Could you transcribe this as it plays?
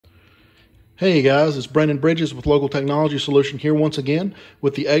Hey guys, it's Brandon Bridges with Local Technology Solution here once again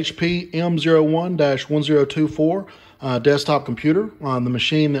with the HP M01-1024 desktop computer on the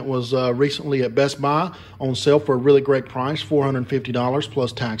machine that was recently at Best Buy on sale for a really great price, $450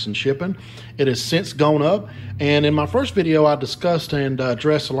 plus tax and shipping. It has since gone up, and in my first video I discussed and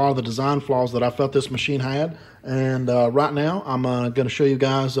addressed a lot of the design flaws that I felt this machine had. And right now I'm going to show you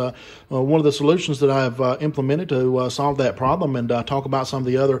guys one of the solutions that I've implemented to solve that problem, and talk about some of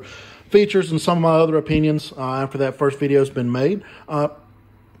the other features and some of my other opinions after that first video has been made.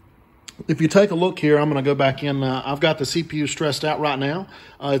 If you take a look here, I'm going to go back in. I've got the CPU stressed out right now.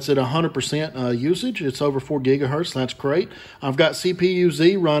 It's at 100% usage. It's over 4 gigahertz. That's great. I've got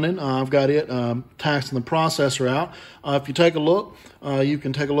CPU-Z running. I've got it taxing the processor out. If you take a look, you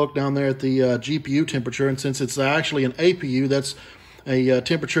can take a look down there at the GPU temperature. And since it's actually an APU, that's a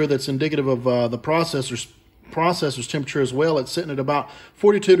temperature that's indicative of the processor's temperature as well. It's sitting at about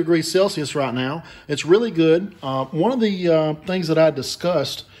 42 degrees Celsius right now. It's really good. One of the things that I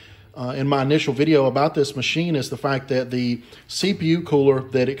discussed in my initial video about this machine is the fact that the CPU cooler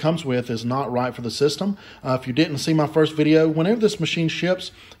that it comes with is not right for the system. If you didn't see my first video, whenever this machine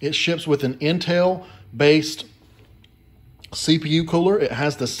ships, it ships with an Intel-based CPU cooler. It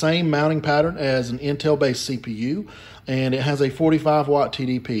has the same mounting pattern as an Intel-based CPU, and it has a 45 watt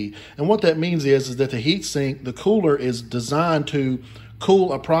TDP. And what that means is that the heatsink, the cooler, is designed to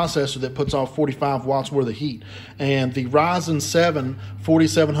cool a processor that puts off 45 watts worth of heat. And the Ryzen 7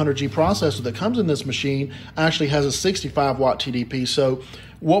 4700G processor that comes in this machine actually has a 65 watt TDP. So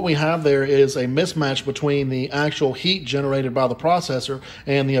what we have there is a mismatch between the actual heat generated by the processor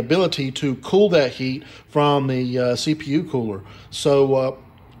and the ability to cool that heat from the CPU cooler. So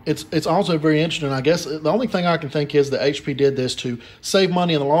it's also very interesting. I guess the only thing I can think is that HP did this to save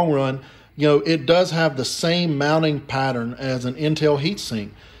money in the long run. You know, it does have the same mounting pattern as an Intel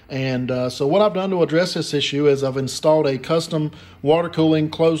heatsink. And so what I've done to address this issue is I've installed a custom water cooling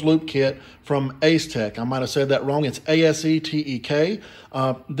closed loop kit from Asetek. I might have said that wrong. It's Asetek.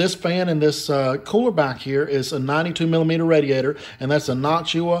 This fan and this cooler back here is a 92 millimeter radiator, and that's a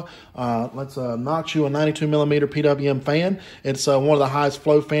Noctua. That's a Noctua 92 millimeter PWM fan. It's one of the highest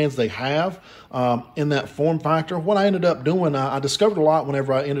flow fans they have in that form factor. What I ended up doing, I discovered a lot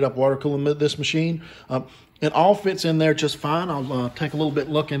whenever I ended up water cooling this machine. It all fits in there just fine. I'll take a little bit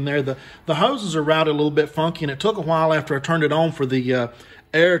look in there. The hoses are routed a little bit funky, and it took a while after I turned it on for the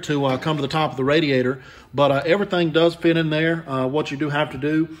air to come to the top of the radiator. But everything does fit in there. What you do have to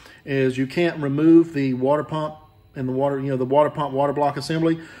do is you can't remove the water pump and the water, the water pump water block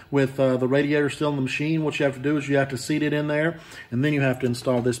assembly with the radiator still in the machine. What you have to do is you have to seat it in there, and then you have to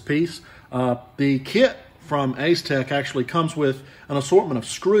install this piece. The kit from Asetek actually comes with an assortment of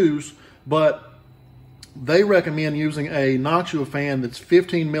screws, but they recommend using a Noctua fan that's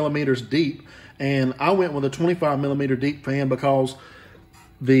 15 millimeters deep, and I went with a 25 millimeter deep fan because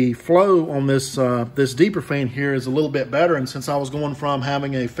the flow on this this deeper fan here is a little bit better. And since I was going from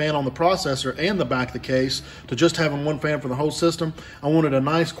having a fan on the processor and the back of the case to just having one fan for the whole system, I wanted a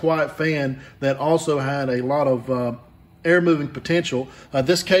nice quiet fan that also had a lot of air moving potential.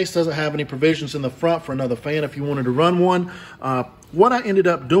 This case doesn't have any provisions in the front for another fan if you wanted to run one. What I ended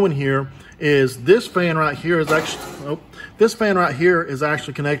up doing here is this fan right here is actually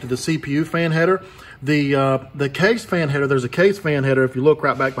connected to the CPU fan header. The case fan header, there's a case fan header. If you look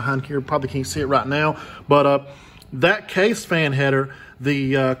right back behind here, probably can't see it right now, but that case fan header,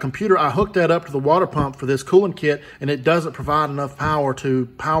 the computer, I hooked that up to the water pump for this cooling kit, and it doesn't provide enough power to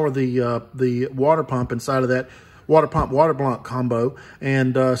power the water pump inside of that water pump water blunt combo.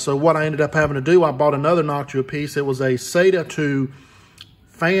 And so what I ended up having to do, I bought another Noctua piece. It was a SATA to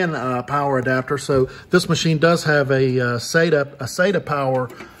fan power adapter. So this machine does have a SATA power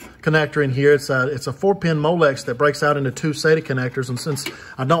connector in here. It's a 4-pin Molex that breaks out into 2 SATA connectors. And since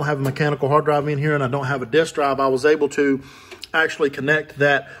I don't have a mechanical hard drive in here and I don't have a disk drive, I was able to actually connect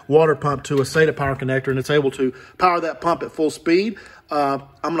that water pump to a SATA power connector, and it's able to power that pump at full speed. I'm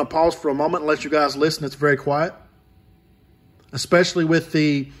going to pause for a moment and let you guys listen. It's very quiet, especially with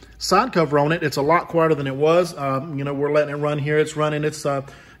the side cover on it. It's a lot quieter than it was. We're letting it run here. It's running. It's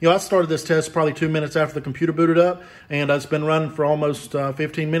I started this test probably 2 minutes after the computer booted up, and it's been running for almost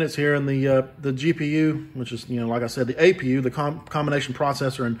 15 minutes here. And the GPU, which is like I said, the APU, the combination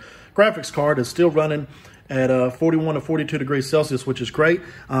processor and graphics card, is still running at 41 to 42 degrees Celsius, which is great.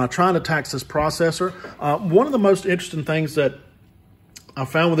 Trying to tax this processor. One of the most interesting things that I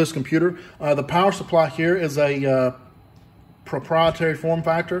found with this computer, the power supply here is a proprietary form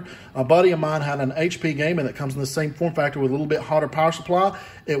factor. A buddy of mine had an HP gaming that comes in the same form factor with a little bit hotter power supply.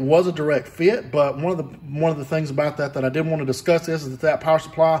 It was a direct fit, but one of the things about that I did want to discuss is that power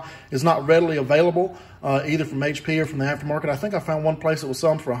supply is not readily available either from HP or from the aftermarket. I think I found one place that was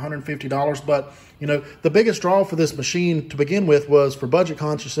selling for $150, but you know, the biggest draw for this machine to begin with was for budget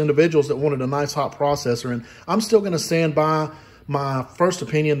conscious individuals that wanted a nice hot processor. And I'm still going to stand by my first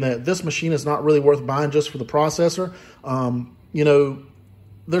opinion that this machine is not really worth buying just for the processor. You know,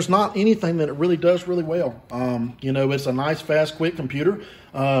 there's not anything that it really does really well. You know, it's a nice, fast, quick computer.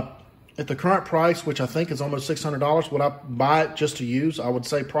 At the current price, which I think is almost $600, would I buy it just to use? I would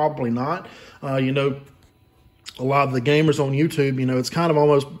say probably not. You know, a lot of the gamers on YouTube, you know, it's kind of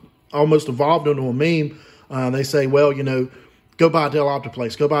almost evolved into a meme. They say, well, you know, go buy a Dell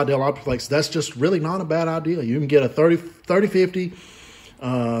Optiplex, go buy a Dell Optiplex. That's just really not a bad idea. You can get a 3050,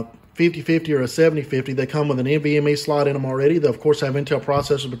 5050, or a 7050. They come with an NVMe slot in them already. They, of course, have Intel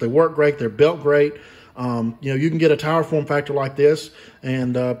processors, but they work great. They're built great. You know, you can get a tower form factor like this,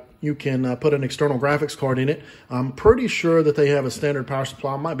 and you can put an external graphics card in it. I'm pretty sure that they have a standard power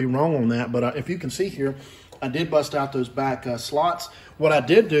supply. I might be wrong on that, but if you can see here, I did bust out those back slots. What I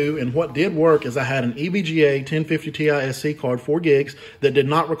did do and what did work is I had an EVGA 1050 Ti SC card, 4 gigs, that did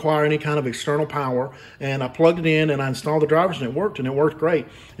not require any kind of external power. And I plugged it in and I installed the drivers and it worked great.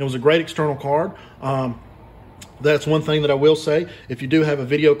 It was a great external card. That's one thing that I will say. If you do have a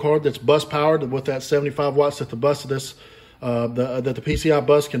video card that's bus powered with that 75 watts that the bus of this that the PCI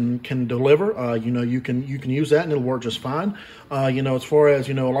bus can deliver, you know, you can use that and it'll work just fine. You know, as far as,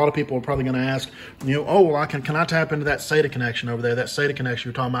 you know, a lot of people are probably going to ask, you know, oh, well, can I tap into that SATA connection over there, that SATA connection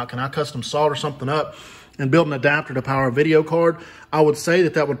you're talking about? Can I custom solder something up and build an adapter to power a video card? I would say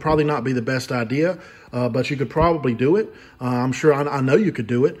that would probably not be the best idea, but you could probably do it. I'm sure, I know you could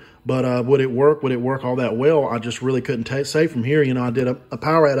do it, but would it work? Would it work all that well? I just really couldn't say from here. You know, I did a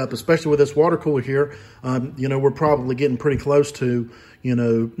power add up, especially with this water cooler here. You know, we're probably getting pretty close to, you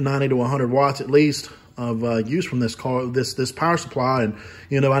know, 90 to 100 watts at least of use from this power supply. And,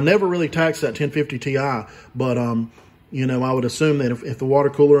 you know, I never really taxed that 1050 Ti, but, you know, I would assume that if the water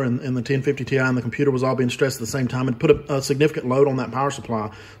cooler and the 1050 Ti and the computer was all being stressed at the same time, it'd put a significant load on that power supply.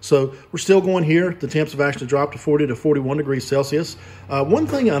 So we're still going here. The temps have actually dropped to 40 to 41 degrees Celsius.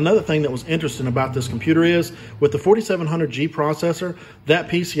 Another thing that was interesting about this computer is with the 4700G processor, that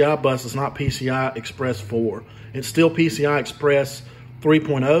PCI bus is not PCI Express 4. It's still PCI Express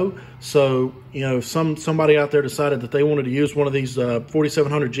 3.0. So, you know, if somebody out there decided that they wanted to use one of these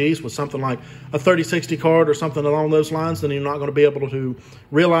 4700Gs with something like a 3060 card or something along those lines, then you're not going to be able to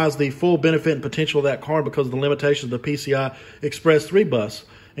realize the full benefit and potential of that card because of the limitations of the PCI Express 3 bus.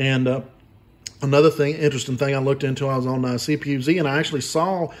 And another interesting thing I looked into, I was on CPU-Z, and I actually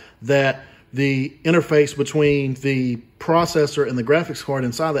saw that the interface between the processor and the graphics card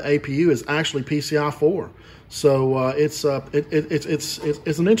inside the APU is actually PCI 4. So it's an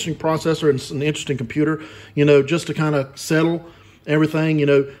interesting processor and it's an interesting computer. You know, just to kind of settle everything, you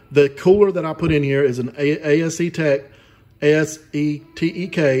know, the cooler that I put in here is an ASETEK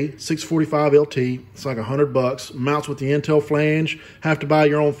 645 LT. It's like $100. Mounts with the Intel flange. Have to buy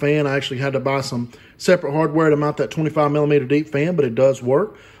your own fan. I actually had to buy some separate hardware to mount that 25mm deep fan, but it does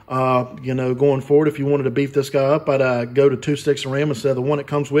work. You know, going forward, if you wanted to beef this guy up, I'd go to 2 sticks of RAM instead of the one it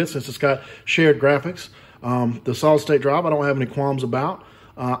comes with, since it's got shared graphics. The solid state drive, I don't have any qualms about.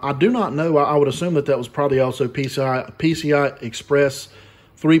 I do not know. I would assume that was probably also PCI Express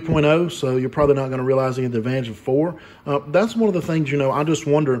 3.0, so you're probably not going to realize any of the advantage of 4. That's one of the things, you know, I just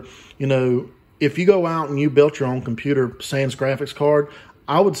wonder, you know, if you go out and you built your own computer sans graphics card,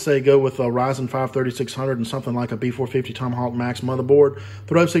 I would say go with a Ryzen 5 3600 and something like a B450 Tomahawk Max motherboard.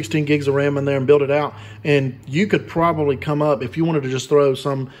 Throw 16 gigs of RAM in there and build it out. And you could probably come up, if you wanted to just throw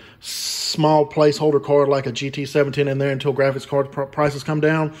some small placeholder card like a GT710 in there until graphics card prices come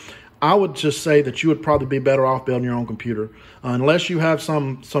down, I would just say that you would probably be better off building your own computer. Unless you have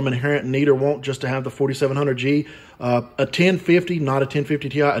some inherent need or want just to have the 4700G, a 1050, not a 1050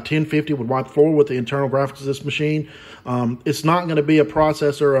 Ti, a 1050 would wipe the floor with the internal graphics of this machine. It's not going to be a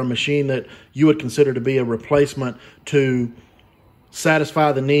processor or a machine that you would consider to be a replacement to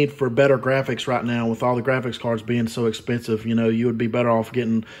satisfy the need for better graphics right now. With all the graphics cards being so expensive, you know, you would be better off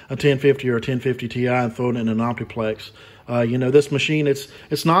getting a 1050 or a 1050 Ti and throwing it in an Optiplex. You know, this machine,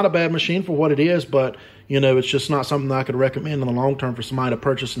 it's not a bad machine for what it is, but, you know, it's just not something that I could recommend in the long term for somebody to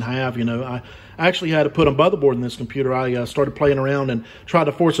purchase and have. You know, I actually had to put a motherboard in this computer. I started playing around and tried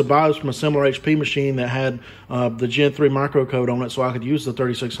to force a BIOS from a similar HP machine that had the Gen 3 microcode on it so I could use the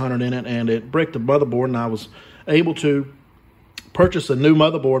 3600 in it, and it bricked the motherboard, and I was able to purchased a new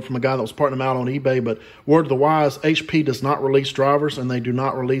motherboard from a guy that was parting them out on eBay, but word to the wise, HP does not release drivers, and they do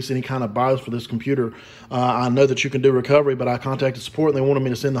not release any kind of BIOS for this computer. I know that you can do recovery, but I contacted support, and they wanted me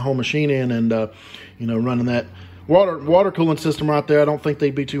to send the whole machine in, and running that water cooling system right there, I don't think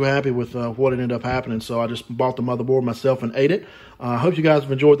they'd be too happy with what ended up happening. So I just bought the motherboard myself and ate it. I hope you guys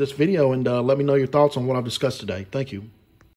have enjoyed this video, and let me know your thoughts on what I've discussed today. Thank you.